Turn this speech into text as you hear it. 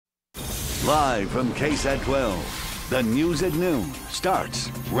Live from KSAT 12, the news at noon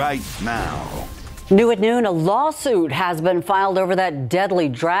starts right now. New at noon, a lawsuit has been filed over that deadly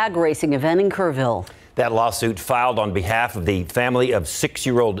drag racing event in Kerrville. That lawsuit filed on behalf of the family of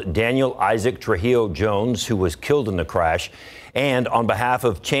 6-year-old Daniel Isaac Trujillo Jones, who was killed in the crash, and on behalf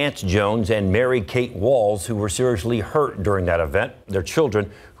of Chance Jones and Mary Kate Walls, who were seriously hurt during that event. Their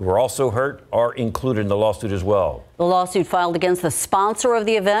children, who were also hurt, are included in the lawsuit as well. The lawsuit filed against the sponsor of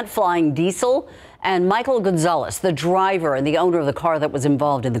the event, Flying Diesel, and Michael Gonzalez, the driver and the owner of the car that was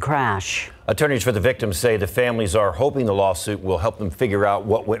involved in the crash. Attorneys for the victims say the families are hoping the lawsuit will help them figure out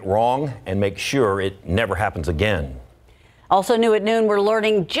what went wrong and make sure it never happens again. Also new at noon, we're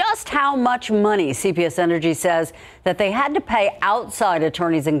learning just how much money CPS Energy says that they had to pay outside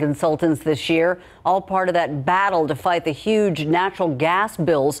attorneys and consultants this year, all part of that battle to fight the huge natural gas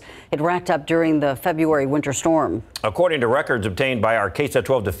bills it racked up during the February winter storm. According to records obtained by our KSAT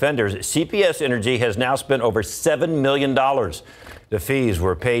 12 defenders, CPS Energy has now spent over $7 million. The fees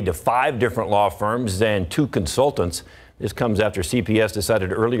were paid to 5 different law firms and 2 consultants. This comes after CPS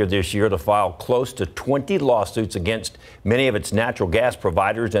decided earlier this year to file close to 20 lawsuits against many of its natural gas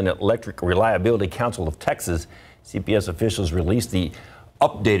providers and Electric Reliability Council of Texas. CPS officials released the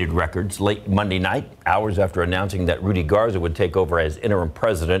updated records late Monday night, hours after announcing that Rudy Garza would take over as interim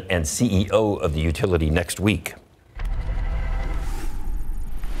president and CEO of the utility next week.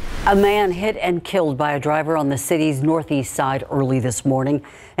 A man hit and killed by a driver on the city's northeast side early this morning.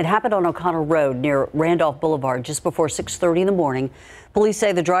 It happened on O'Connor Road near Randolph Boulevard just before 6:30 in the morning. Police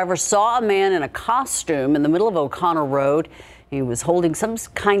say the driver saw a man in a costume in the middle of O'Connor Road. He was holding some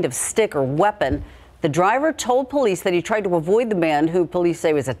kind of stick or weapon. The driver told police that he tried to avoid the man, who police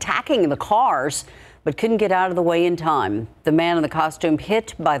say was attacking the cars, but couldn't get out of the way in time. The man in the costume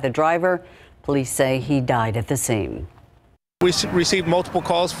hit by the driver. Police say he died at the scene. We received multiple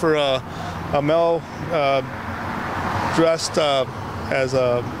calls for a male dressed in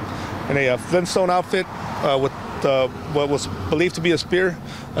a Flintstone outfit with what was believed to be a spear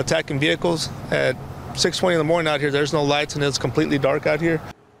attacking vehicles at 6:20 in the morning out here. There's no lights and it's completely dark out here.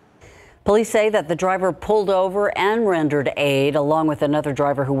 Police say that the driver pulled over and rendered aid along with another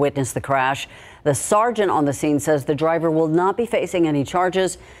driver who witnessed the crash. The sergeant on the scene says the driver will not be facing any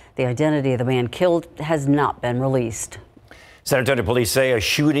charges. The identity of the man killed has not been released. San Antonio police say a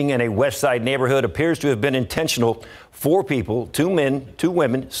shooting in a West Side neighborhood appears to have been intentional. 4 people, 2 men, 2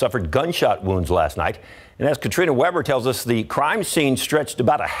 women, suffered gunshot wounds last night. And as Katrina Weber tells us, the crime scene stretched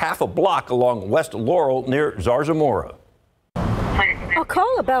about a half a block along West Laurel near Zarzamora. A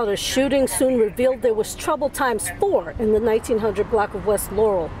call about a shooting soon revealed there was trouble times 4 in the 1900 block of West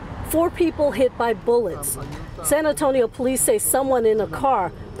Laurel. 4 people hit by bullets. San Antonio police say someone in a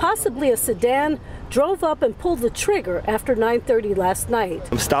car, possibly a sedan, drove up and pulled the trigger after 9:30 last night.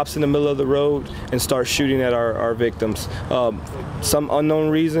 Stops in the middle of the road and starts shooting at our victims. Some unknown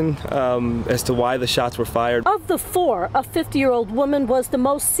reason as to why the shots were fired. Of the 4, a 50-year-old woman was the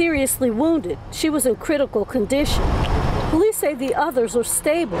most seriously wounded. She was in critical condition. Police say the others are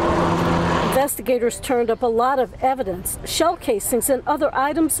stable. Investigators turned up a lot of evidence, shell casings and other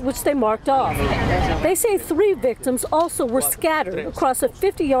items which they marked off. They say 3 victims also were scattered across a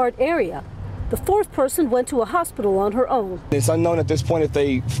 50-yard area. The 4th person went to a hospital on her own. It's unknown at this point if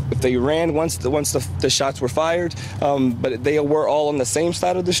they ran once the shots were fired, but they were all on the same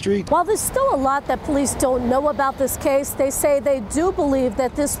side of the street. While there's still a lot that police don't know about this case, they say they do believe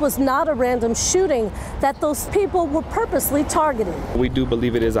that this was not a random shooting, that those people were purposely targeted. We do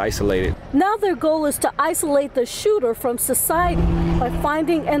believe it is isolated. Now their goal is to isolate the shooter from society by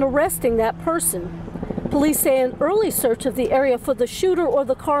finding and arresting that person. Police say an early search of the area for the shooter or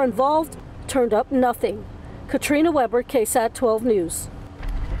the car involved turned up nothing. Katrina Weber, KSAT 12 News.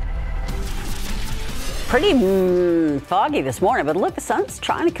 Pretty foggy this morning, but look, the sun's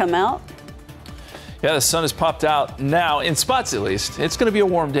trying to come out. Yeah, the sun has popped out now, in spots at least. It's going to be a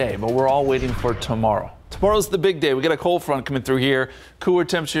warm day, but we're all waiting for tomorrow. Tomorrow's the big day. We got a cold front coming through here. Cooler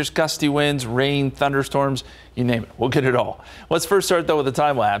temperatures, gusty winds, rain, thunderstorms, you name it. We'll get it all. Let's first start, though, with the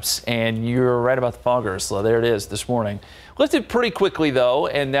time lapse. And you're right about the fog, Ursula. There it is this morning. Lifted pretty quickly, though,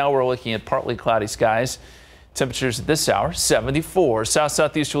 and now we're looking at partly cloudy skies. Temperatures at this hour, 74.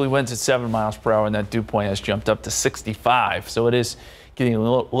 South-southeasterly winds at 7 miles per hour, and that dew point has jumped up to 65. So it is getting a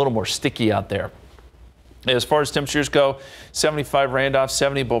little more sticky out there. As far as temperatures go, 75 Randolph,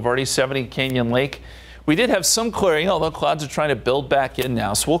 70 Boulevardy, 70 Canyon Lake. We did have some clearing, although clouds are trying to build back in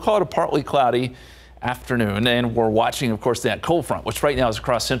now. So we'll call it a partly cloudy afternoon. And we're watching, of course, that cold front, which right now is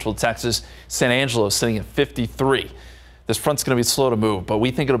across central Texas. San Angelo sitting at 53. This front's going to be slow to move, but we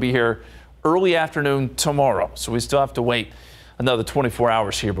think it'll be here early afternoon tomorrow. So we still have to wait another 24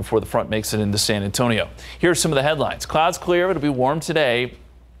 hours here before the front makes it into San Antonio. Here are some of the headlines. Clouds clear. It'll be warm today.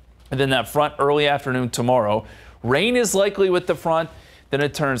 And then that front early afternoon tomorrow. Rain is likely with the front. Then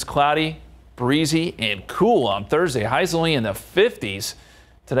it turns cloudy, breezy, and cool on Thursday. Highs only in the 50s.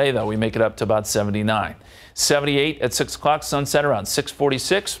 Today, though, we make it up to about 79. 78 at 6 o'clock. Sunset around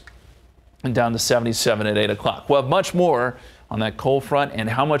 6:46. And down to 77 at 8 o'clock. We'll have much more on that cold front and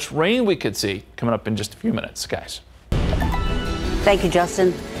how much rain we could see coming up in just a few minutes, guys. Thank you,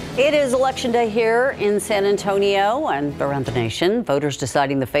 Justin. It is Election Day here in San Antonio and around the nation. Voters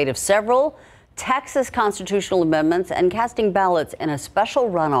deciding the fate of several Texas constitutional amendments and casting ballots in a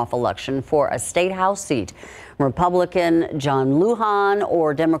special runoff election for a state house seat. Republican John Lujan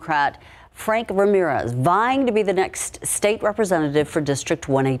or Democrat Frank Ramirez vying to be the next state representative for District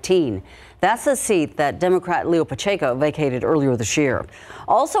 118. That's the seat that Democrat Leo Pacheco vacated earlier this year.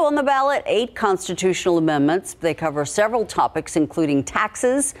 Also on the ballot, 8 constitutional amendments. They cover several topics, including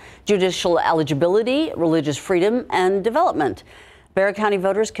taxes, judicial eligibility, religious freedom, and development. Bexar County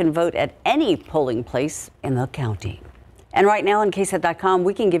voters can vote at any polling place in the county. And right now on KSAT.com,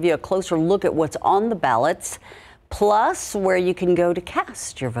 we can give you a closer look at what's on the ballots, plus where you can go to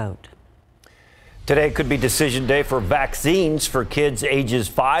cast your vote. Today could be decision day for vaccines for kids ages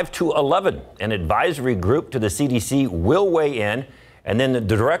 5 to 11. An advisory group to the CDC will weigh in, and then the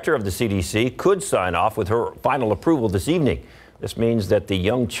director of the CDC could sign off with her final approval this evening. This means that the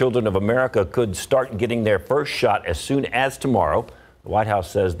young children of America could start getting their first shot as soon as tomorrow. The White House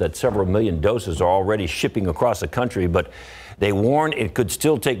says that several million doses are already shipping across the country, but they warn it could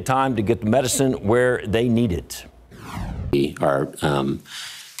still take time to get the medicine where they need it. We are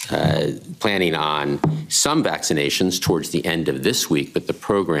planning on some vaccinations towards the end of this week, but the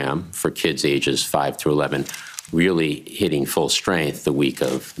program for kids ages 5 to 11 really hitting full strength the week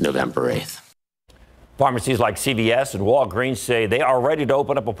of November 8th. Pharmacies like CVS and Walgreens say they are ready to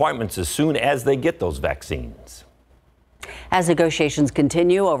open up appointments as soon as they get those vaccines. As negotiations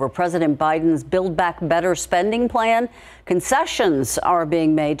continue over President Biden's Build Back Better spending plan, concessions are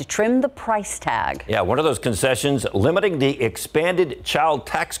being made to trim the price tag. Yeah, one of those concessions limiting the expanded child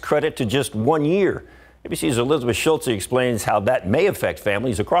tax credit to just 1 year. ABC's Elizabeth Schultze explains how that may affect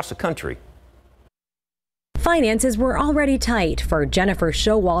families across the country. Finances were already tight for Jennifer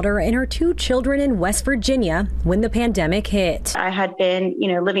Showalter and her 2 children in West Virginia when the pandemic hit. I had been,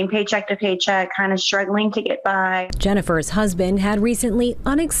 living paycheck to paycheck, kind of struggling to get by. Jennifer's husband had recently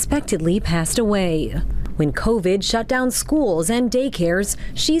unexpectedly passed away. When COVID shut down schools and daycares,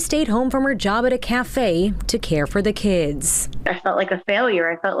 she stayed home from her job at a cafe to care for the kids. I felt like a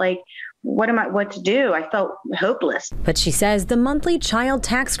failure. I felt like, what to do? I felt hopeless. But she says the monthly child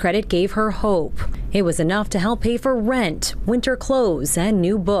tax credit gave her hope. It was enough to help pay for rent, winter clothes, and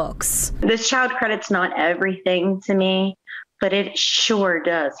new books. This child credit's not everything to me, but it sure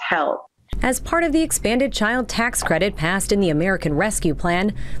does help. As part of the expanded child tax credit passed in the American Rescue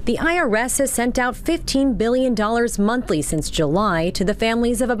Plan, the IRS has sent out $15 billion monthly since July to the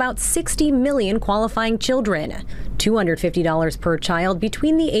families of about 60 million qualifying children. $250 per child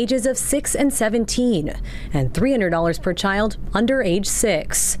between the ages of 6 and 17, and $300 per child under age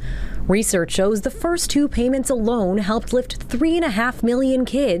 6. Research shows the first 2 payments alone helped lift 3.5 million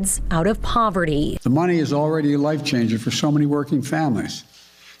kids out of poverty. The money is already a life changer for so many working families.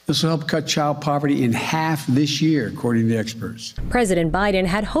 This will help cut child poverty in half this year, according to experts. President Biden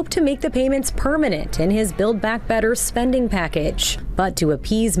had hoped to make the payments permanent in his Build Back Better spending package. But to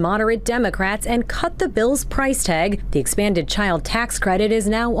appease moderate Democrats and cut the bill's price tag, the expanded child tax credit is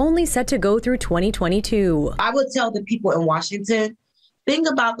now only set to go through 2022. I would tell the people in Washington, think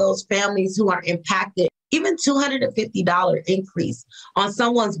about those families who are impacted. Even $250 increase on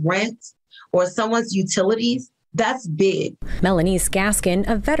someone's rent or someone's utilities, that's big. Melanie Gaskin,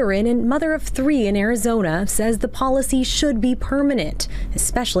 a veteran and mother of 3 in Arizona, says the policy should be permanent,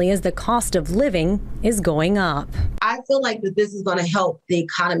 especially as the cost of living is going up. I feel like that this is going to help the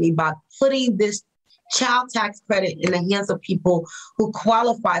economy by putting this child tax credit in the hands of people who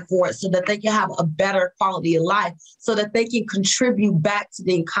qualify for it so that they can have a better quality of life, so that they can contribute back to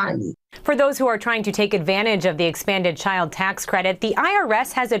the economy. For those who are trying to take advantage of the expanded child tax credit, the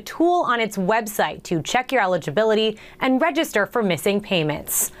IRS has a tool on its website to check your eligibility and register for missing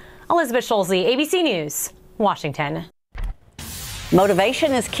payments. Elizabeth Schultze, ABC News, Washington.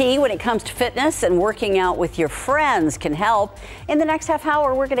 Motivation is key when it comes to fitness, and working out with your friends can help. In the next half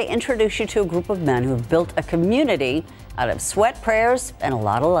hour, we're going to introduce you to a group of men who have built a community out of sweat, prayers, and a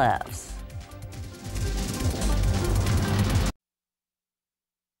lot of laughs.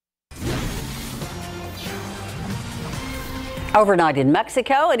 Overnight in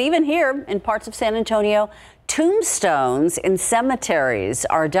Mexico and even here in parts of San Antonio, Tombstones in cemeteries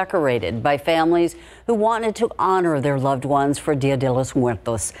are decorated by families who wanted to honor their loved ones for Dia de los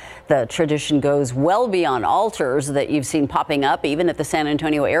Muertos. The tradition goes well beyond altars that you've seen popping up even at the San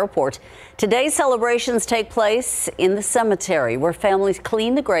Antonio airport. Today's celebrations take place in the cemetery where families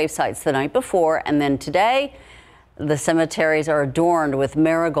clean the grave sites the night before, and then today the cemeteries are adorned with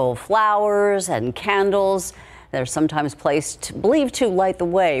marigold flowers and candles. They're sometimes believed to light the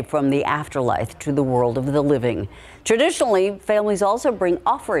way from the afterlife to the world of the living. Traditionally, families also bring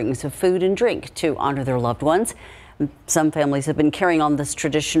offerings of food and drink to honor their loved ones. Some families have been carrying on this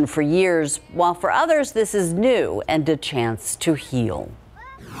tradition for years, while for others, this is new and a chance to heal.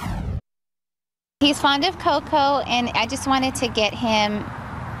 He's fond of Coco, and I just wanted to get him,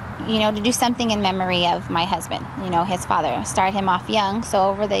 to do something in memory of my husband, his father. Started him off young, so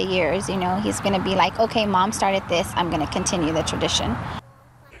over the years, he's going to be like, okay, Mom started this, I'm going to continue the tradition.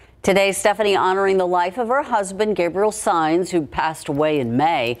 Today, Stephanie honoring the life of her husband, Gabriel Saenz, who passed away in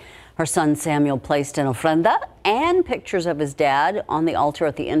May. Her son Samuel placed an ofrenda and pictures of his dad on the altar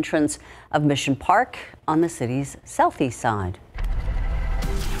at the entrance of Mission Park on the city's southeast side.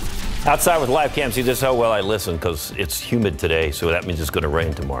 Outside with live cam, see, this is how well I listen, because it's humid today, so that means it's going to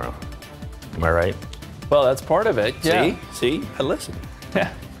rain tomorrow. Am I right? Well, that's part of it. Yeah. See, I listen.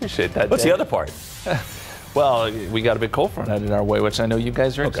 Yeah, appreciate that. What's Dave. the other part? Well, we got a big cold front headed our way, which I know you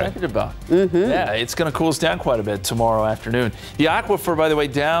guys are excited about. Yeah, it's going to cool us down quite a bit tomorrow afternoon. The aquifer, by the way,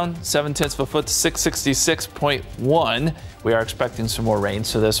 down 0.7 of a foot to 666.1. We are expecting some more rain,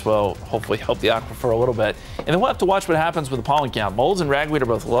 so this will hopefully help the aquifer a little bit. And then we'll have to watch what happens with the pollen count. Molds and ragweed are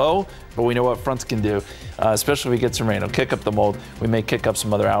both low, but we know what fronts can do, especially if we get some rain. It'll kick up the mold. We may kick up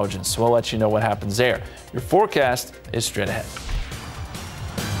some other allergens, so we'll let you know what happens there. Your forecast is straight ahead.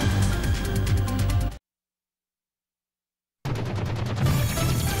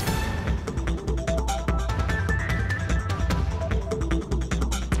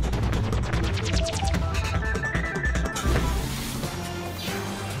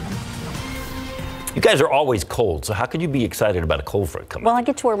 You guys are always cold, so how could you be excited about a cold front coming? Well, I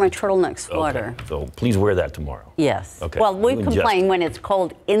get to wear my turtleneck sweater. Okay, so please wear that tomorrow. Yes. Okay. Well, we complain when it's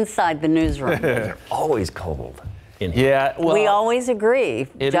cold inside the newsroom. They're always cold. Yeah, well, we always agree,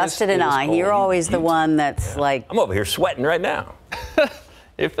 Justin and I. cold. You're always the one that's like... I'm over here sweating right now.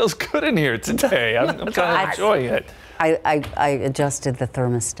 It feels good in here today. I'm kind of enjoying it. I adjusted the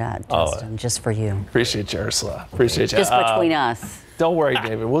thermostat, Justin, just for you. Appreciate you, Ursula. Appreciate you. Just between us. Don't worry,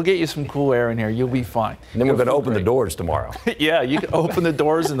 David. We'll get you some cool air in here. You'll be fine. And then we're going to open the doors tomorrow. Yeah, you can open the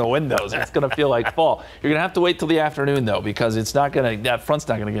doors and the windows. It's going to feel like fall. You're going to have to wait till the afternoon, though, because it's not going to, that front's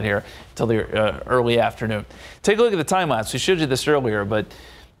not going to get here until the early afternoon. Take a look at the time lapse. We showed you this earlier, but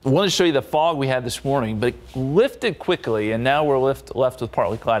I wanted to show you the fog we had this morning, but it lifted quickly, and now we're left with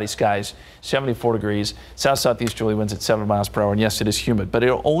partly cloudy skies, 74 degrees, south-southeasterly winds at 7 miles per hour, and yes, it is humid, but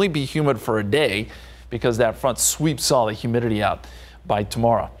it'll only be humid for a day because that front sweeps all the humidity out by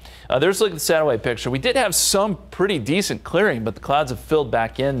tomorrow. There's a look at the satellite picture. We did have some pretty decent clearing, but the clouds have filled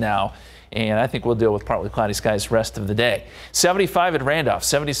back in now, and I think we'll deal with partly cloudy skies the rest of the day. 75 at Randolph,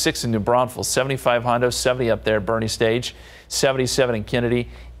 76 in New Braunfels, 75 Hondo, 70 up there at Bernie Stage, 77 in Kennedy,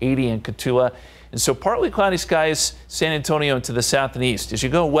 80 in Cotulla. And so partly cloudy skies, San Antonio and to the south and east. As you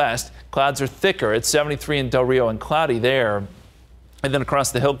go west, clouds are thicker at 73 in Del Rio and cloudy there, and then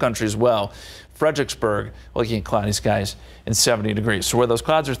across the hill country as well. Fredericksburg, looking at cloudy skies and 70 degrees. So where those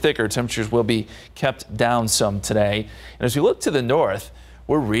clouds are thicker, temperatures will be kept down some today. And as we look to the north,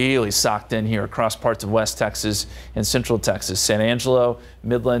 we're really socked in here across parts of West Texas and Central Texas, San Angelo,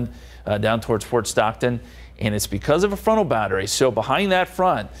 Midland, down towards Fort Stockton. And it's because of a frontal boundary. So behind that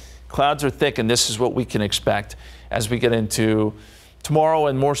front, clouds are thick, and this is what we can expect as we get into tomorrow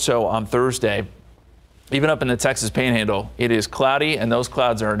and more so on Thursday. Even up in the Texas Panhandle, it is cloudy, and those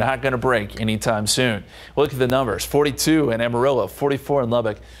clouds are not going to break anytime soon. Look at the numbers, 42 in Amarillo, 44 in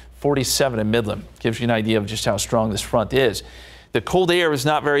Lubbock, 47 in Midland. Gives you an idea of just how strong this front is. The cold air is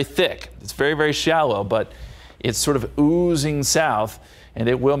not very thick. It's very, very shallow, but it's sort of oozing south, and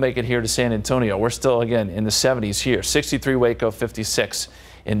it will make it here to San Antonio. We're still, again, in the 70s here. 63 Waco, 56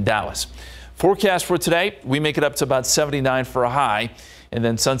 in Dallas. Forecast for today, we make it up to about 79 for a high. And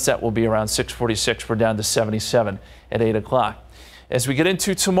then sunset will be around 6:46. We're down to 77 at 8 o'clock. As we get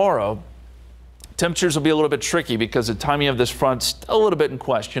into tomorrow, temperatures will be a little bit tricky because the timing of this front's still a little bit in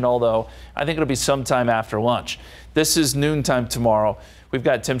question, although I think it'll be sometime after lunch. This is noontime tomorrow. We've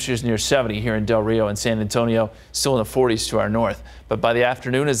got temperatures near 70 here in Del Rio and San Antonio, still in the 40s to our north. But by the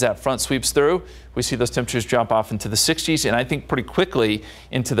afternoon, as that front sweeps through, we see those temperatures drop off into the 60s and I think pretty quickly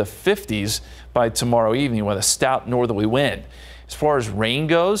into the 50s by tomorrow evening with a stout northerly wind. As far as rain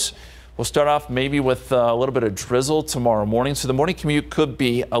goes, We'll start off maybe with a little bit of drizzle tomorrow morning, so the morning commute could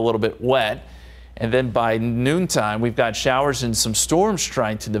be a little bit wet. And then by noontime, we've got showers and some storms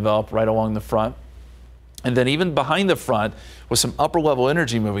trying to develop right along the front. And then even behind the front, with some upper level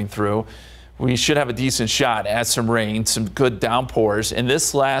energy moving through, we should have a decent shot at some rain, some good downpours. And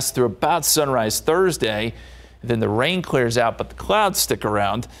this lasts through about sunrise Thursday. Then the rain clears out, but the clouds stick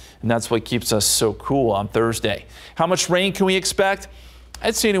around. And that's what keeps us so cool on Thursday. How much rain can we expect?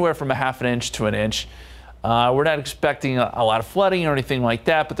 I'd say anywhere from a ½ an inch to an inch. We're not expecting a lot of flooding or anything like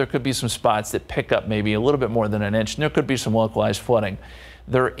that, but there could be some spots that pick up maybe a little bit more than an inch, and there could be some localized flooding.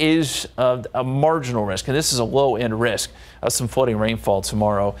 There is a marginal risk, and this is a low-end risk of some flooding rainfall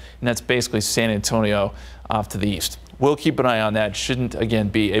tomorrow, and that's basically San Antonio off to the east. We'll keep an eye on that. Shouldn't, again,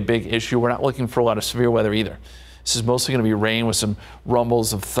 be a big issue. We're not looking for a lot of severe weather either. This is mostly going to be rain with some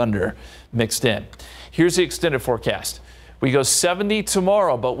rumbles of thunder mixed in. Here's the extended forecast. We go 70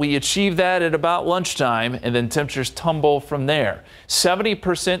 tomorrow, but we achieve that at about lunchtime, and then temperatures tumble from there.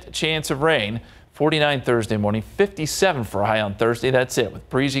 70% chance of rain, 49 Thursday morning, 57 for a high on Thursday. That's it, with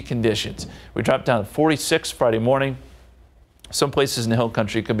breezy conditions. We drop down to 46 Friday morning. Some places in the hill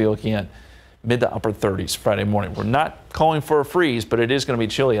country could be looking at mid to upper 30s Friday morning. We're not calling for a freeze, but it is going to be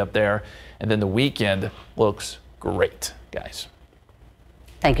chilly up there. And then the weekend looks great, guys.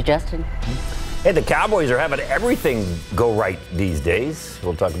 Thank you, Justin. Hey, the Cowboys are having everything go right these days.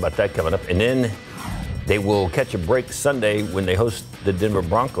 We'll talk about that coming up. And then they will catch a break Sunday when they host the Denver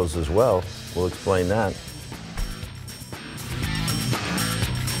Broncos as well. We'll explain that.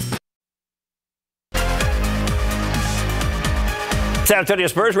 San Antonio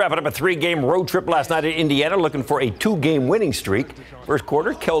Spurs wrapping up a 3-game road trip last night at Indiana, looking for a 2-game winning streak. First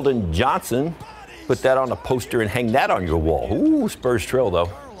quarter, Keldon Johnson put that on a poster and hang that on your wall. Ooh, Spurs trail, though.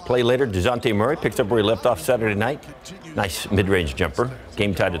 Play later, DeJounte Murray picks up where he left off Saturday night. Nice mid-range jumper.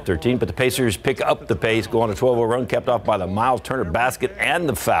 Game tied at 13, but the Pacers pick up the pace, go on a 12-0 run, kept off by the Miles Turner basket and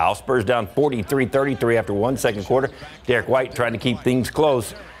the foul. Spurs down 43-33 after 1 second quarter. Derek White trying to keep things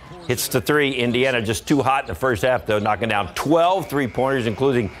close. Hits the three. Indiana just too hot in the first half, though, knocking down 12 three-pointers,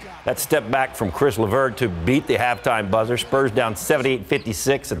 including that step back from Chris LeVert to beat the halftime buzzer. Spurs down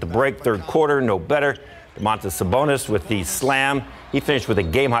 78-56 at the break, third quarter, no better. Domantas Sabonis with the slam. He finished with a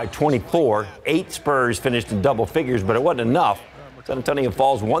game-high 24. 8 Spurs finished in double figures, but it wasn't enough. San Antonio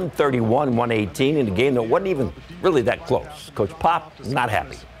falls 131-118 in a game that wasn't even really that close. Coach Pop not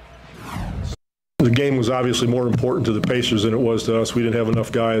happy. The game was obviously more important to the Pacers than it was to us. We didn't have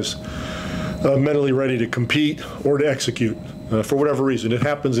enough guys mentally ready to compete or to execute for whatever reason. It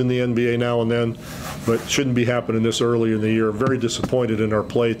happens in the NBA now and then, but shouldn't be happening this early in the year. Very disappointed in our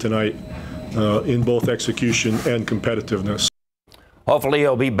play tonight in both execution and competitiveness. Hopefully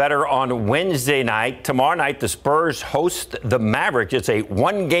he'll be better on Wednesday night. Tomorrow night, the Spurs host the Mavericks. It's a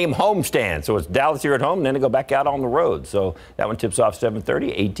 1-game homestand. So it's Dallas here at home, and then they go back out on the road. So that one tips off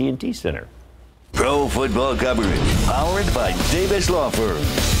 7:30, AT&T Center. Pro football coverage powered by Davis Law Firm.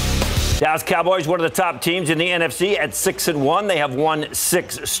 Dallas Cowboys, one of the top teams in the NFC at 6-1. They have won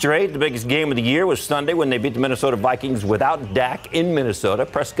 6 straight. The biggest game of the year was Sunday when they beat the Minnesota Vikings without Dak in Minnesota.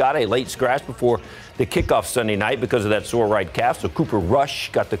 Prescott, a late scratch before the kickoff Sunday night because of that sore right calf. So Cooper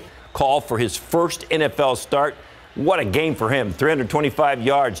Rush got the call for his first NFL start. What a game for him. 325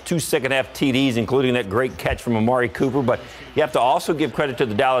 yards, 2 second-half TDs, including that great catch from Amari Cooper. But you have to also give credit to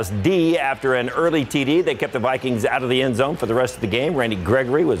the Dallas D. After an early TD, they kept the Vikings out of the end zone for the rest of the game. Randy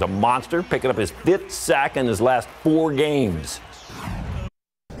Gregory was a monster, picking up his 5th sack in his last 4 games.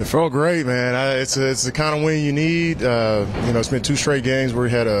 It felt great, man. It's the kind of win you need. It's been 2 straight games where we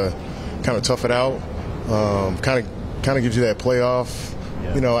had to kind of tough it out. Kind of gives you that playoff,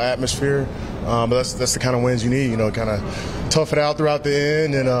 atmosphere. But that's the kind of wins you need, kind of tough it out throughout the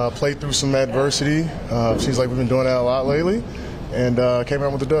end and play through some adversity. Seems like we've been doing that a lot lately, and came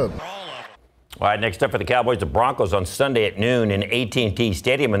out with the dub. All right, next up for the Cowboys, the Broncos on Sunday at noon in AT&T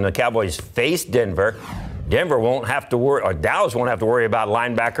Stadium, and the Cowboys face Denver. Denver won't have to worry, or Dallas won't have to worry about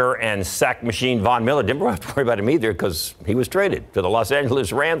linebacker and sack machine Von Miller. Denver won't have to worry about him either because he was traded to the Los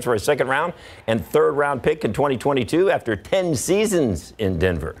Angeles Rams for a 2nd round and 3rd round pick in 2022 after 10 seasons in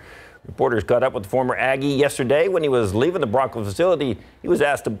Denver. Reporters caught up with the former Aggie yesterday when he was leaving the Broncos facility. He was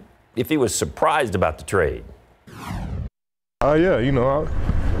asked if he was surprised about the trade. Yeah,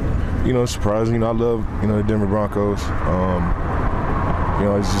 it's surprising. I love, the Denver Broncos.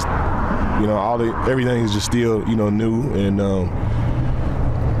 It's just, everything is just still, new, and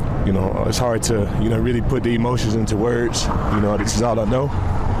it's hard to, really put the emotions into words. This is all I know.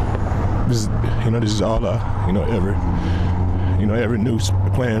 This is all I, ever. ever knew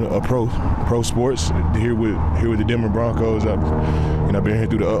playing pro sports here with the Denver Broncos. I've been here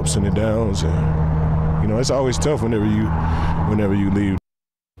through the ups and the downs, and it's always tough whenever you leave.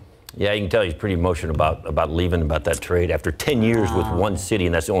 Yeah, you can tell he's pretty emotional about leaving, about that trade after 10 years with one city,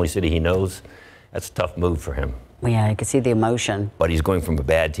 and that's the only city he knows. That's a tough move for him. Yeah, I can see the emotion. But he's going from a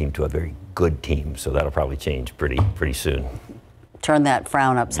bad team to a very good team, so that'll probably change pretty soon. Turn that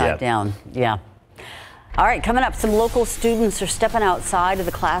frown upside down. Yeah. All right, coming up, some local students are stepping outside of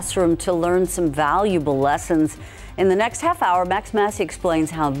the classroom to learn some valuable lessons. In the next half hour, Max Massey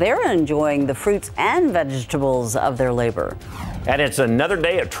explains how they're enjoying the fruits and vegetables of their labor. And it's another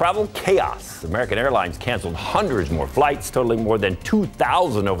day of travel chaos. American Airlines canceled hundreds more flights, totaling more than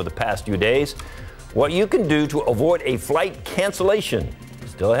 2,000 over the past few days. What you can do to avoid a flight cancellation.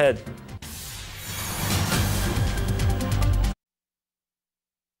 Still ahead.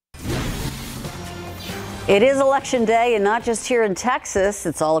 It is Election Day, and not just here in Texas.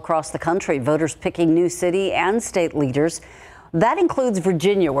 It's all across the country. Voters picking new city and state leaders. That includes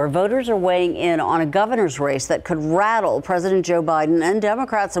Virginia, where voters are weighing in on a governor's race that could rattle President Joe Biden and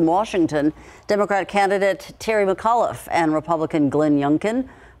Democrats in Washington. Democrat candidate Terry McAuliffe and Republican Glenn Youngkin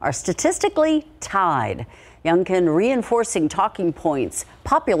are statistically tied. Youngkin reinforcing talking points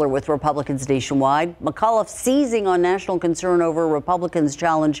popular with Republicans nationwide. McAuliffe seizing on national concern over Republicans'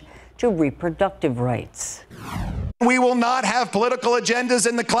 challenge to reproductive rights. We will not have political agendas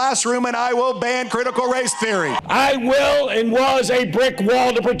in the classroom, and I will ban critical race theory. I will and was a brick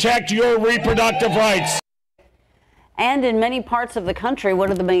wall to protect your reproductive rights. And in many parts of the country,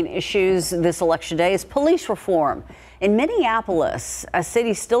 one of the main issues this election day is police reform. In Minneapolis, a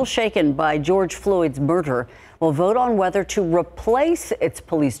city still shaken by George Floyd's murder, will vote on whether to replace its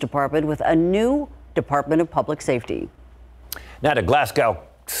police department with a new Department of Public Safety. Now to Glasgow,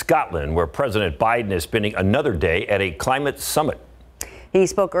 Scotland, where President Biden is spending another day at a climate summit. He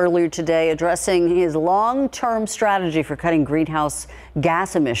spoke earlier today addressing his long-term strategy for cutting greenhouse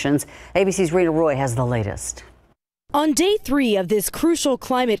gas emissions. ABC's Rita Roy has the latest. On day 3 of this crucial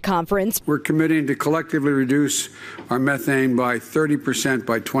climate conference, we're committing to collectively reduce our methane by 30%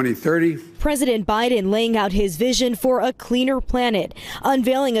 by 2030. President Biden laying out his vision for a cleaner planet,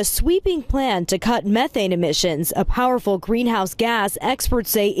 unveiling a sweeping plan to cut methane emissions, a powerful greenhouse gas experts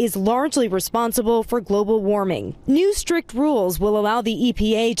say is largely responsible for global warming. New strict rules will allow the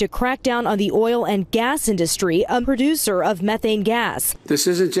EPA to crack down on the oil and gas industry, a producer of methane gas. This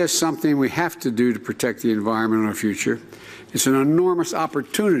isn't just something we have to do to protect the environment and our future. It's an enormous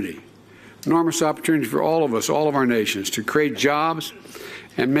opportunity for all of us, all of our nations, to create jobs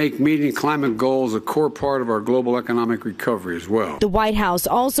and make meeting climate goals a core part of our global economic recovery as well. The White House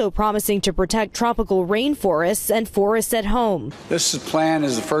also promising to protect tropical rainforests and forests at home. This plan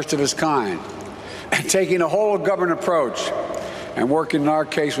is the first of its kind, taking a whole of government approach and working in our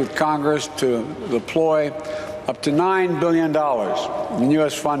case with Congress to deploy up to $9 billion in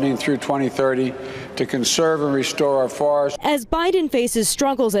U.S. funding through 2030 to conserve and restore our forests. As Biden faces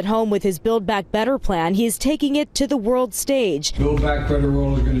struggles at home with his Build Back Better plan, he is taking it to the world stage. Build Back Better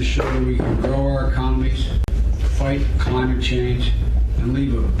world is going to show that we can grow our economies, fight climate change, and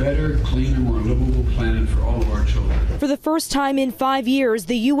leave a better, cleaner, more livable planet for all of our children. For the first time in 5 years,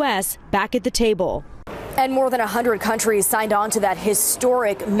 the U.S. back at the table. And more than 100 countries signed on to that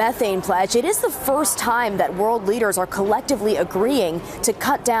historic methane pledge. It is the first time that world leaders are collectively agreeing to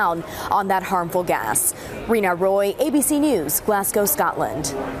cut down on that harmful gas. Rena Roy, ABC News, Glasgow,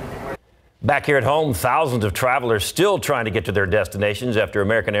 Scotland. Back here at home, thousands of travelers still trying to get to their destinations after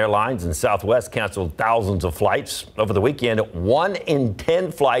American Airlines and Southwest canceled thousands of flights. Over the weekend, 1 in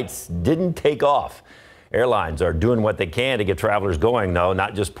 10 flights didn't take off. Airlines are doing what they can to get travelers going, though,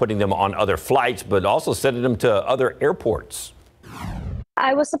 not just putting them on other flights, but also sending them to other airports.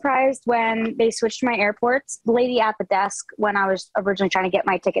 I was surprised when they switched my airports. The lady at the desk, when I was originally trying to get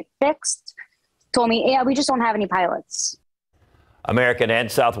my ticket fixed, told me, yeah, we just don't have any pilots. American and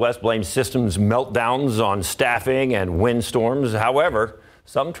Southwest blame systems meltdowns on staffing and windstorms. However,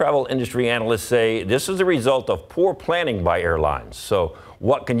 some travel industry analysts say this is a result of poor planning by airlines. So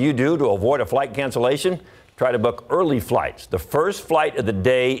what can you do to avoid a flight cancellation? Try to book early flights. The first flight of the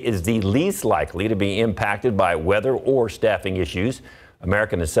day is the least likely to be impacted by weather or staffing issues.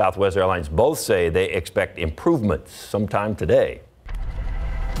 American and Southwest Airlines both say they expect improvements sometime today.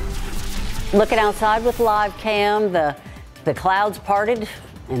 Looking outside with live cam, the clouds parted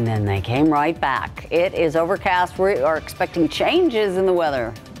and then they came right back. It is overcast. We are expecting changes in the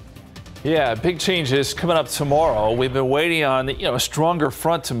weather. Yeah, big changes coming up tomorrow. We've been waiting on a stronger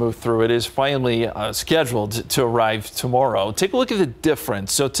front to move through. It is finally scheduled to arrive tomorrow. Take a look at the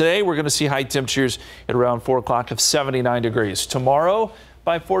difference. So today we're going to see high temperatures at around 4 o'clock of 79 degrees. Tomorrow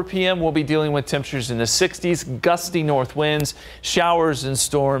by 4 p.m. we'll be dealing with temperatures in the 60s, gusty north winds, showers and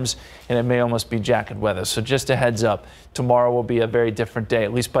storms, and it may almost be jacket weather. So just a heads up, tomorrow will be a very different day,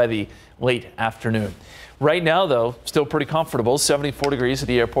 at least by the late afternoon. Right now, though, still pretty comfortable. 74 degrees at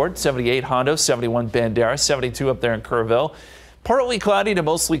the airport, 78 Hondo, 71 Bandera, 72 up there in Kerrville. Partly cloudy to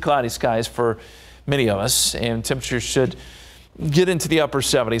mostly cloudy skies for many of us, and temperatures should get into the upper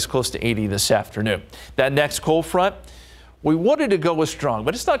 70s, close to 80 this afternoon. That next cold front, we wanted to go with strong,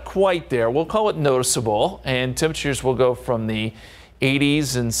 but it's not quite there. We'll call it noticeable, and temperatures will go from the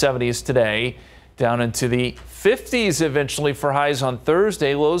 80s and 70s today down into the 50s eventually for highs on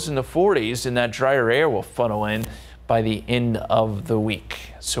Thursday, lows in the 40s, and that drier air will funnel in by the end of the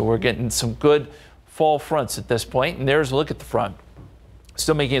week. So we're getting some good fall fronts at this point, and there's a look at the front.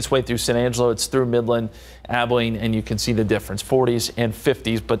 Still making its way through San Angelo. It's through Midland, Abilene, and you can see the difference, 40s and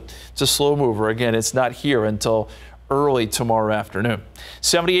 50s, but it's a slow mover. Again, it's not here until early tomorrow afternoon.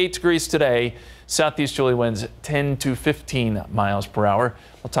 78 degrees today. Southeasterly winds 10 to 15 miles per hour.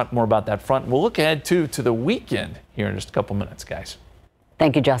 We'll talk more about that front. We'll look ahead to the weekend here in just a couple minutes, guys.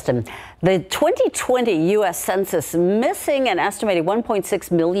 Thank you, Justin. The 2020 U.S. Census missing an estimated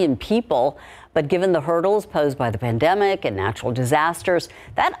 1.6 million people. But given the hurdles posed by the pandemic and natural disasters,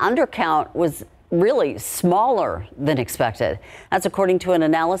 that undercount was really smaller than expected. That's according to an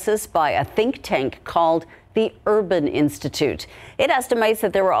analysis by a think tank called the Urban Institute. It estimates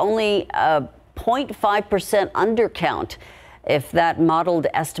that there were only a 0.5% undercount. If that modeled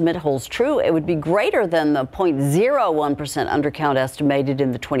estimate holds true, it would be greater than the 0.01% undercount estimated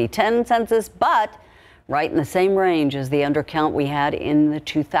in the 2010 census, but right in the same range as the undercount we had in the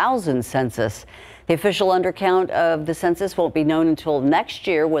 2000 census. The official undercount of the census won't be known until next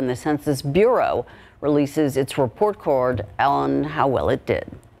year when the Census Bureau releases its report card on how well it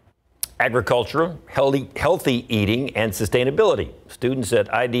did. Agriculture, healthy eating, and sustainability. Students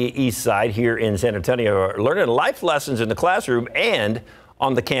at IDEA Eastside here in San Antonio are learning life lessons in the classroom and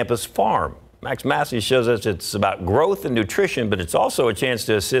on the campus farm. Max Massey shows us it's about growth and nutrition, but it's also a chance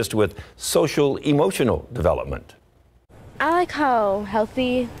to assist with social, emotional development. I like how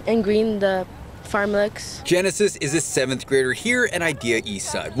healthy and green the farm looks. Genesis is a 7th grader here at IDEA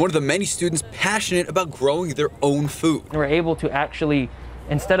Eastside, one of the many students passionate about growing their own food. We're able to actually,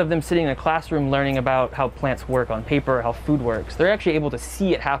 instead of them sitting in a classroom learning about how plants work on paper, how food works, they're actually able to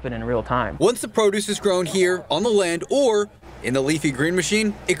see it happen in real time. Once the produce is grown here on the land or in the leafy green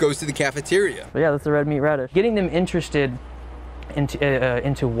machine, it goes to the cafeteria. But yeah, that's the red meat radish. Getting them interested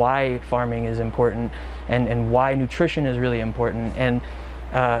into why farming is important and why nutrition is really important, and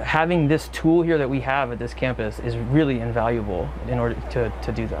having this tool here that we have at this campus is really invaluable in order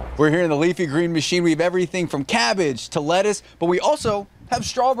to do that. We're here in the leafy green machine. We have everything from cabbage to lettuce, but we also have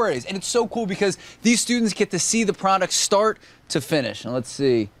strawberries, and it's so cool because these students get to see the product start to finish. And let's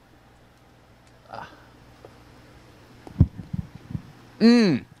see.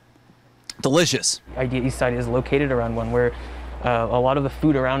 Delicious. IDEA Eastside is located around one where a lot of the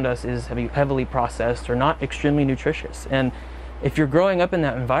food around us is heavily processed or not extremely nutritious. And if you're growing up in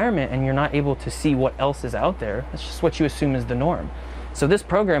that environment and you're not able to see what else is out there, that's just what you assume is the norm. So this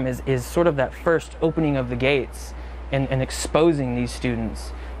program is sort of that first opening of the gates and exposing these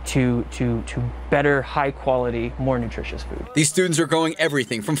students to better, high quality, more nutritious food. These students are growing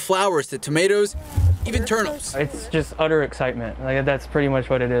everything from flowers to tomatoes, even turnips. It's just utter excitement. Like, that's pretty much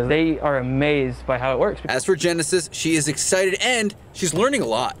what it is. They are amazed by how it works. As for Genesis, she is excited and she's learning a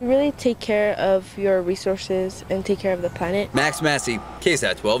lot. Really take care of your resources and take care of the planet. Max Massey,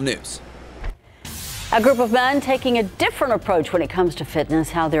 KSAT 12 News. A group of men taking a different approach when it comes to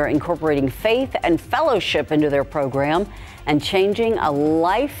fitness, how they're incorporating faith and fellowship into their program and creating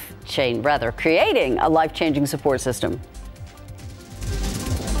a life-changing support system.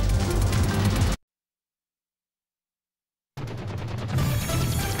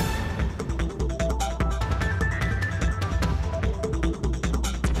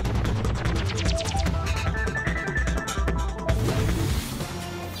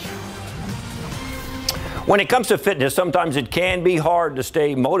 When it comes to fitness, sometimes it can be hard to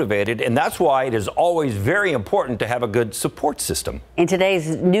stay motivated, and that's why it is always very important to have a good support system. In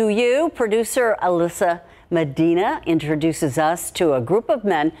today's New You, producer Alyssa Medina introduces us to a group of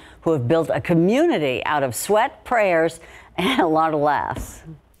men who have built a community out of sweat, prayers, and a lot of laughs.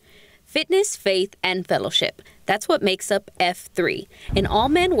 Fitness, faith, and fellowship. That's what makes up F3, an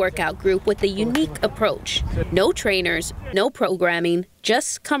all-men workout group with a unique approach. No trainers, no programming,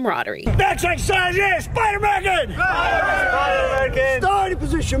 just camaraderie. Next exercise is Spider-American! Spider-American! Starting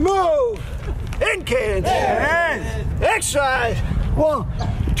position, move! In cans, and exercise. 1,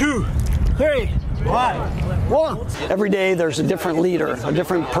 2, 3, 1. Every day there's a different leader, a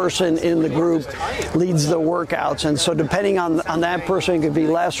different person in the group leads the workouts, and so depending on that person, it could be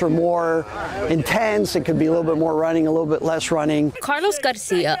less or more intense, it could be a little bit more running, a little bit less running. Carlos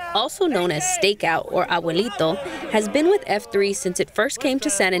Garcia, also known as Stakeout or Abuelito, has been with F3 since it first came to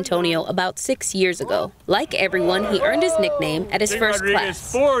San Antonio about 6 years ago. Like everyone, he earned his nickname at his first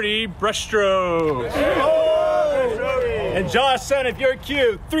class. 40 breaststroke. And Josh said, if you're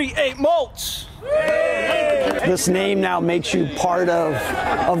cute, 3-8 molts. This name now makes you part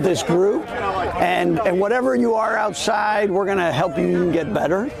of this group, and whatever you are outside, we're going to help you get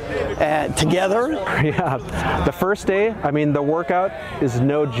better together. Yeah, the first day, I mean, the workout is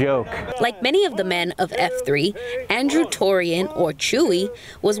no joke. Like many of the men of F3, Andrew Torian, or Chewy,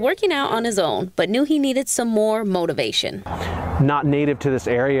 was working out on his own, but knew he needed some more motivation. Not native to this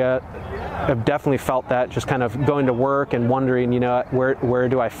area, I've definitely felt that, just kind of going to work and wondering, you know, where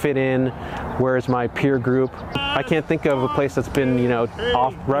do I fit in? Where is my peer group? I can't think of a place that's been, you know,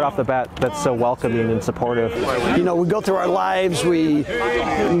 right off the bat that's so welcoming and supportive. You know, we go through our lives, we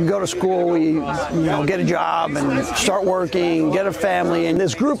go to school, we get a job and start working, get a family, and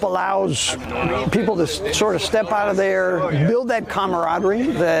this group allows people to sort of step out of there, build that camaraderie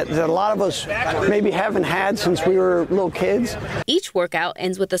that a lot of us maybe haven't had since we were little kids. Each workout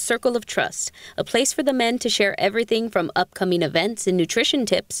ends with a circle of trust, a place for the men to share everything from upcoming events and nutrition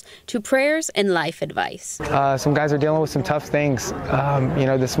tips to prayers and life advice. Some guys are dealing with some tough things. You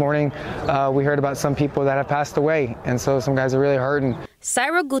know, this morning we heard about some people that have passed away, and so some guys are really hurting.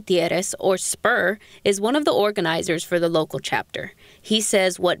 Cyril Gutierrez, or Spur, is one of the organizers for the local chapter. He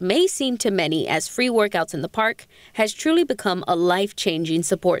says what may seem to many as free workouts in the park has truly become a life-changing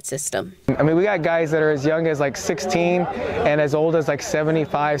support system. I mean, we got guys that are as young as like 16 and as old as like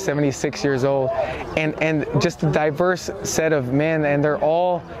 75, 76 years old, and just a diverse set of men, and they're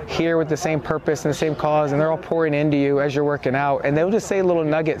all here with the same purpose and the same cause, and they're all pouring into you as you're working out, and they'll just say little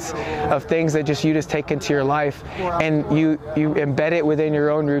nuggets of things that you just take into your life, and you embed it within your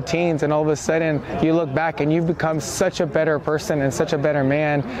own routines, and all of a sudden you look back and you've become such a better person and such a better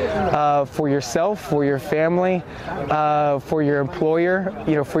man for yourself, for your family, for your employer,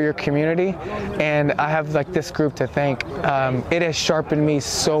 you know, for your community. And I have like this group to thank. It has sharpened me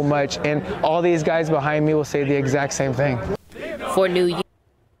so much, and all these guys behind me will say the exact same thing. For New Year.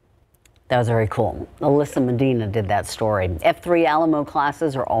 That was very cool. Alyssa Medina did that story. F3 Alamo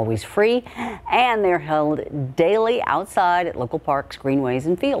classes are always free, and they're held daily outside at local parks, greenways,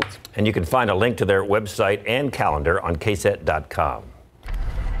 and fields. And you can find a link to their website and calendar on KSAT.com.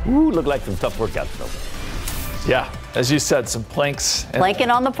 Ooh, look like some tough workouts, though. Yeah, as you said, some planks.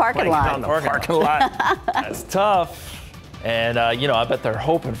 Planking on the parking lot. On the parking lot. That's tough. And, you know, I bet they're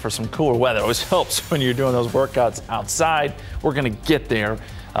hoping for some cooler weather. It always helps when you're doing those workouts outside. We're going to get there.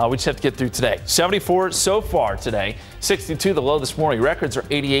 We just have to get through today. 74 so far today, 62 the low this morning. Records are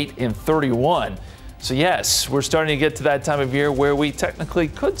 88 and 31. So, yes, we're starting to get to that time of year where we technically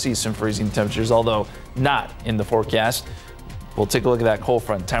could see some freezing temperatures, although not in the forecast. We'll take a look at that cold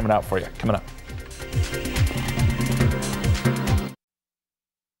front, time it out for you. Coming up.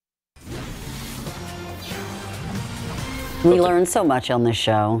 We learn so much on this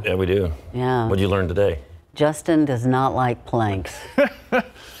show. Yeah, we do. Yeah. What did you learn today? Justin does not like planks.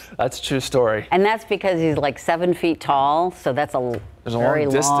 That's a true story. And that's because he's like 7 feet tall, so that's There's a very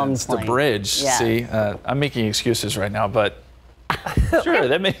long distance plank. to bridge. Yeah. See, I'm making excuses right now, but sure,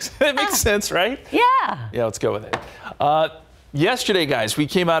 that makes sense, right? Yeah. Yeah, let's go with it. Yesterday, guys, we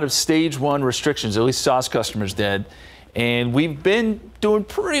came out of stage 1 restrictions, at least sauce customers did, and we've been doing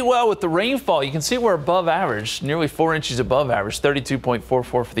pretty well with the rainfall. You can see we're above average, nearly 4 inches above average, 32.44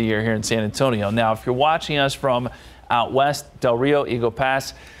 for the year here in San Antonio. Now, if you're watching us from out west, Del Rio, Eagle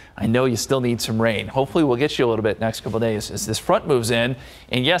Pass, I know you still need some rain. Hopefully we'll get you a little bit next couple of days as this front moves in.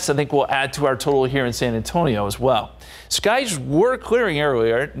 And yes, I think we'll add to our total here in San Antonio as well. Skies were clearing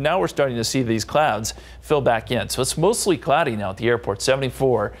earlier. Now we're starting to see these clouds fill back in. So it's mostly cloudy now at the airport.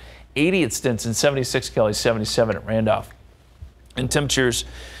 74, 80 at Stinson, 76 Kelly, 77 at Randolph. And temperatures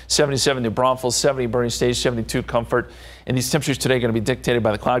 77 New Braunfels, 70 Boerne Stage, 72 Comfort. And these temperatures today are going to be dictated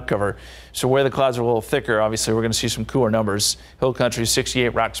by the cloud cover. So where the clouds are a little thicker, obviously, we're going to see some cooler numbers. Hill Country, 68,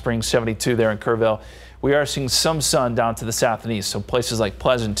 Rock Springs, 72 there in Kerrville. We are seeing some sun down to the south and east. So places like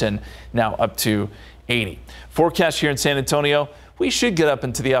Pleasanton now up to 80. Forecast here in San Antonio, we should get up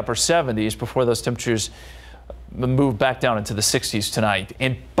into the upper 70s before those temperatures move back down into the 60s tonight.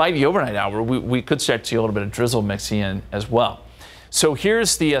 And by the overnight hour, we could start to see a little bit of drizzle mixing in as well. So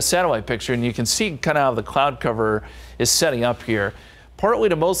here's the satellite picture, and you can see kind of how the cloud cover is setting up here. Partly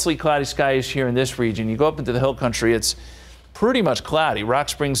to mostly cloudy skies here in this region. You go up into the hill country, it's pretty much cloudy. Rock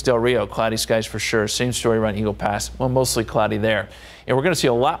Springs, Del Rio, cloudy skies for sure. Same story around Eagle Pass. Well, mostly cloudy there. And we're going to see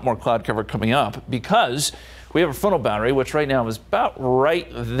a lot more cloud cover coming up because we have a frontal boundary, which right now is about right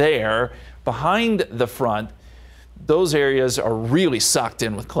there behind the front. Those areas are really socked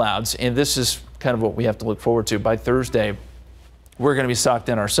in with clouds, and this is kind of what we have to look forward to. By Thursday, we're going to be socked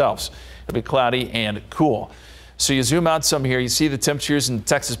in ourselves. It'll be cloudy and cool. So you zoom out some here, you see the temperatures in the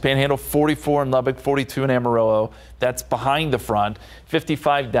Texas Panhandle, 44 in Lubbock, 42 in Amarillo. That's behind the front.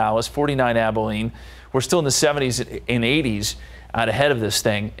 55 Dallas, 49 Abilene. We're still in the 70s and 80s out ahead of this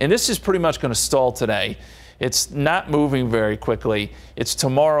thing. And this is pretty much going to stall today. It's not moving very quickly. It's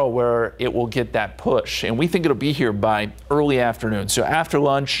tomorrow where it will get that push. And we think it'll be here by early afternoon. So after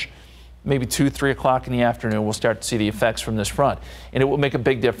lunch, maybe 2, 3 o'clock in the afternoon, we'll start to see the effects from this front. And it will make a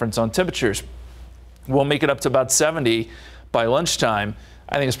big difference on temperatures. We'll make it up to about 70 by lunchtime.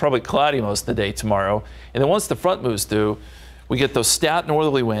 I think it's probably cloudy most of the day tomorrow. And then once the front moves through, we get those stout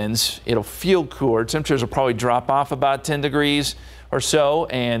northerly winds. It'll feel cooler. Temperatures will probably drop off about 10 degrees or so,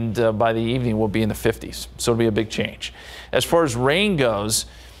 and by the evening we'll be in the 50s. So it'll be a big change. As far as rain goes,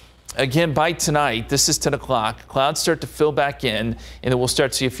 again, by tonight, this is 10 o'clock, clouds start to fill back in, and then we'll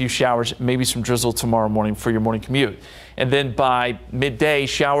start to see a few showers, maybe some drizzle tomorrow morning for your morning commute. And then by midday,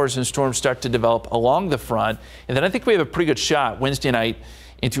 showers and storms start to develop along the front. And then I think we have a pretty good shot Wednesday night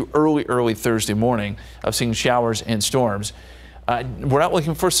into early Thursday morning of seeing showers and storms. We're not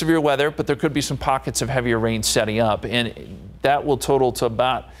looking for severe weather, but there could be some pockets of heavier rain setting up, and that will total to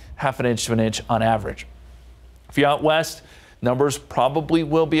about ½ an inch to an inch on average. If you're out west, numbers probably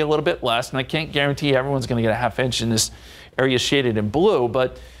will be a little bit less, and I can't guarantee everyone's going to get a ½ inch in this area shaded in blue,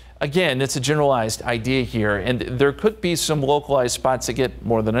 but again, it's a generalized idea here, and there could be some localized spots that get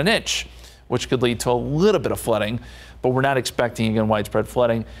more than an inch, which could lead to a little bit of flooding, but we're not expecting, again, widespread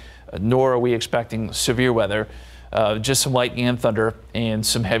flooding, nor are we expecting severe weather. Just some lightning and thunder and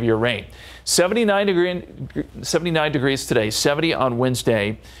some heavier rain. 79 degrees today, 70 on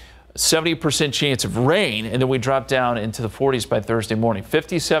Wednesday, 70% chance of rain, and then we drop down into the 40s by Thursday morning.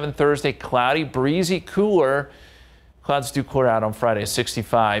 57 Thursday, cloudy, breezy, cooler. Clouds do clear out on Friday,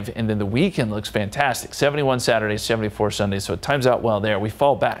 65, and then the weekend looks fantastic. 71 Saturday, 74 Sunday, so it times out well there. We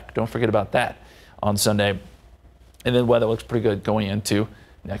fall back. Don't forget about that on Sunday. And then weather looks pretty good going into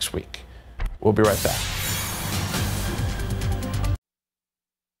next week. We'll be right back.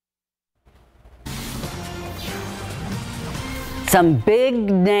 Some big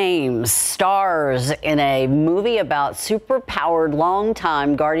names, stars in a movie about super-powered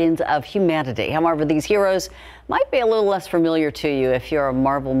longtime guardians of humanity. However, these heroes might be a little less familiar to you if you're a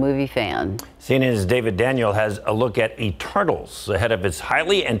Marvel movie fan. CNN's David Daniel has a look at Eternals ahead of its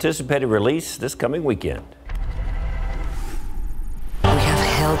highly anticipated release this coming weekend. We have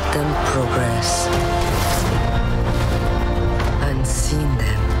helped them progress and seen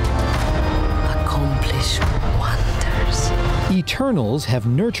them accomplish wonders. Eternals have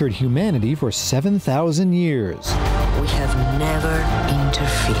nurtured humanity for 7,000 years. We have never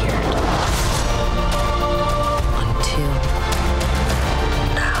interfered until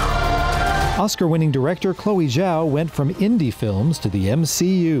now. Oscar-winning director Chloe Zhao went from indie films to the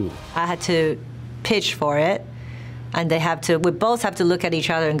MCU. I had to pitch for it, and we both have to look at each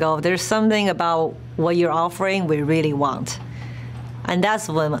other and go, there's something about what you're offering we really want. And that's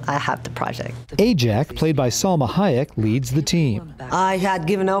when I have the project. Ajak, played by Salma Hayek, leads the team. I had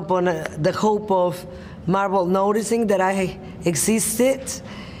given up on the hope of Marvel noticing that I existed,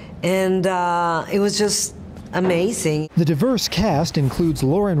 and it was just amazing. The diverse cast includes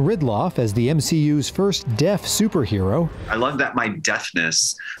Lauren Ridloff as the MCU's first deaf superhero. I love that my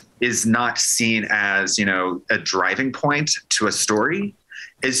deafness is not seen as, a driving point to a story.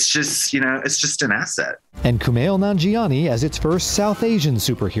 It's just, it's just an asset. And Kumail Nanjiani as its first South Asian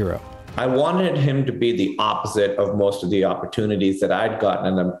superhero. I wanted him to be the opposite of most of the opportunities that I'd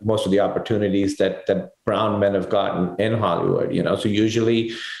gotten and most of the opportunities that brown men have gotten in Hollywood. So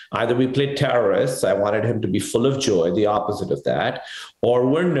usually either we play terrorists, I wanted him to be full of joy, the opposite of that, or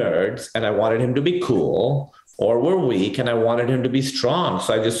we're nerds and I wanted him to be cool, or we're weak and I wanted him to be strong.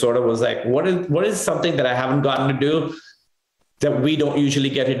 So I just sort of was like, what is something that I haven't gotten to do that we don't usually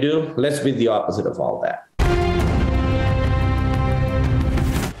get to do? Let's be the opposite of all that.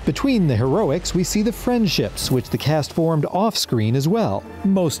 Between the heroics, we see the friendships, which the cast formed off-screen as well,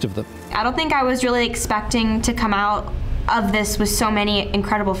 most of them. I don't think I was really expecting to come out of this with so many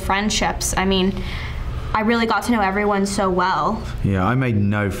incredible friendships. I mean, I really got to know everyone so well. Yeah, I made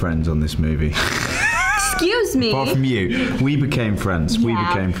no friends on this movie. Excuse me. Apart from you, we became friends. Yeah, we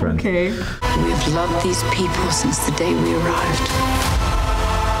became friends. Okay. We've loved these people since the day we arrived.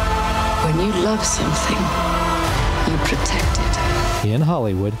 When you love something, you protect it. In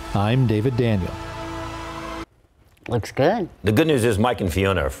Hollywood, I'm David Daniel. Looks good. The good news is Mike and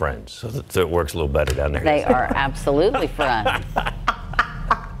Fiona are friends, so it works a little better down there. They are absolutely friends.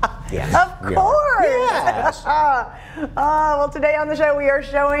 Of course. Yes. Well, today on the show, we are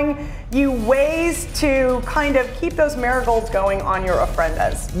showing you ways to kind of keep those marigolds going on your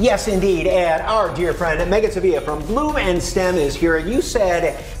ofrendas. Yes, indeed. And our dear friend Megan Sevilla from Bloom and Stem is here. And you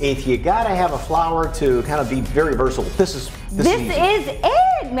said if you got to have a flower to kind of be very versatile, this is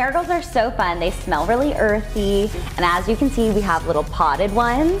it. Marigolds are so fun. They smell really earthy. And as you can see, we have little potted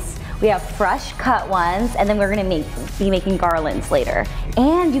ones. We have fresh cut ones, and then we're gonna be making garlands later.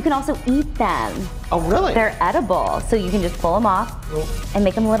 And you can also eat them. Oh, really? They're edible, so you can just pull them off and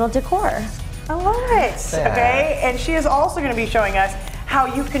make them a little decor. I love it. Okay, and she is also gonna be showing us how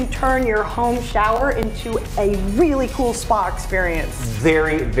you can turn your home shower into a really cool spa experience.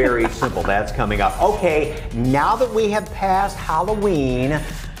 Very, very simple. That's coming up. Okay, now that we have passed Halloween,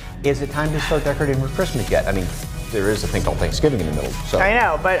 is it time to start decorating for Christmas yet? I mean, there is a thing called Thanksgiving in the middle. So. I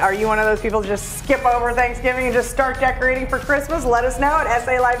know, but are you one of those people just skip over Thanksgiving and just start decorating for Christmas? Let us know at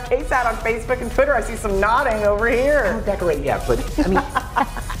SA Live KSAT on Facebook and Twitter. I see some nodding over here. I don't decorate yet, but I mean,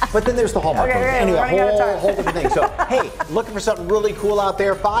 but then there's the Hallmark. Okay, anyway, a whole different thing. So, hey, looking for something really cool out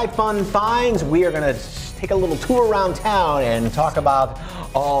there? 5 fun finds. We are going to take a little tour around town and talk about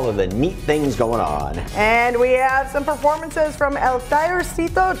all of the neat things going on. And we have some performances from El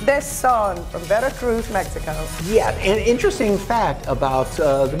Tallercito de Son from Veracruz, Mexico. Yeah, an interesting fact about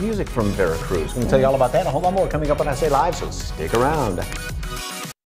the music from Veracruz. I'm going to tell you all about that and a whole lot more coming up on SA Live, so stick around.